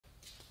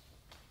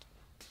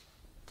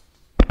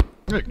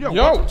Yo,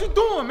 what you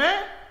doing,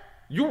 man?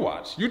 You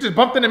watch. You just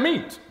bumped into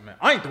me. Man,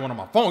 I ain't the one on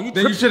my phone.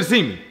 Then you should have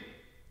seen me.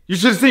 You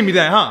should have seen me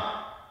then,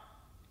 huh?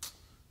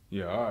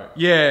 Yeah, alright.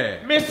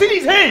 Yeah. Man, see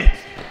these hands!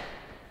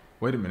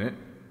 Wait a minute.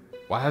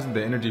 Why hasn't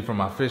the energy from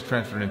my fist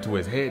transferred into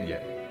his head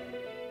yet?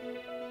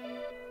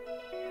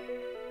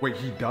 Wait,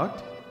 he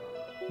ducked?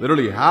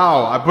 Literally,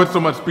 how? I put so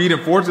much speed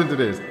and force into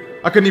this.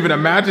 I couldn't even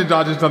imagine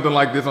dodging something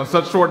like this on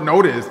such short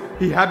notice.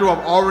 He had to have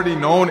already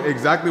known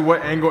exactly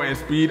what angle and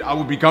speed I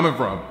would be coming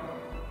from.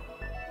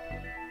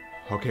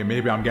 Okay,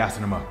 maybe I'm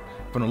gassing him up.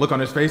 From the look on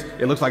his face,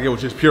 it looks like it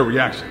was just pure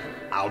reaction.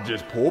 I'll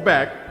just pull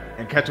back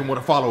and catch him with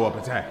a follow-up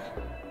attack.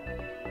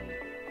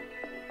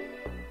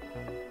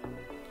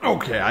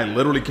 Okay, I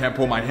literally can't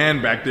pull my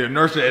hand back. The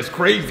inertia is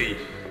crazy.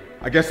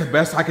 I guess the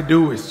best I could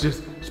do is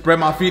just spread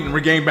my feet and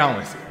regain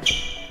balance.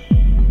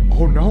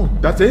 Oh no,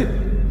 that's it.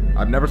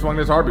 I've never swung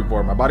this hard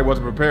before. My body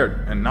wasn't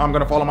prepared, and now I'm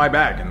gonna fall on my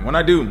back. And when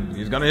I do,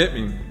 he's gonna hit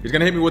me. He's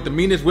gonna hit me with the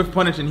meanest whiff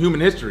punish in human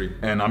history,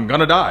 and I'm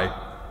gonna die.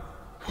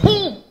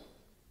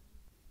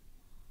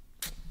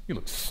 You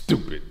look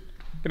stupid.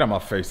 Get out my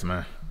face,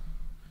 man.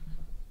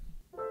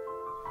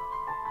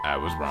 I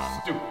was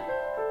wrong. Stupid.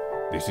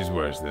 This is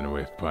worse than a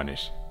whiff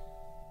punish.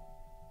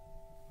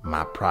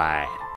 My pride.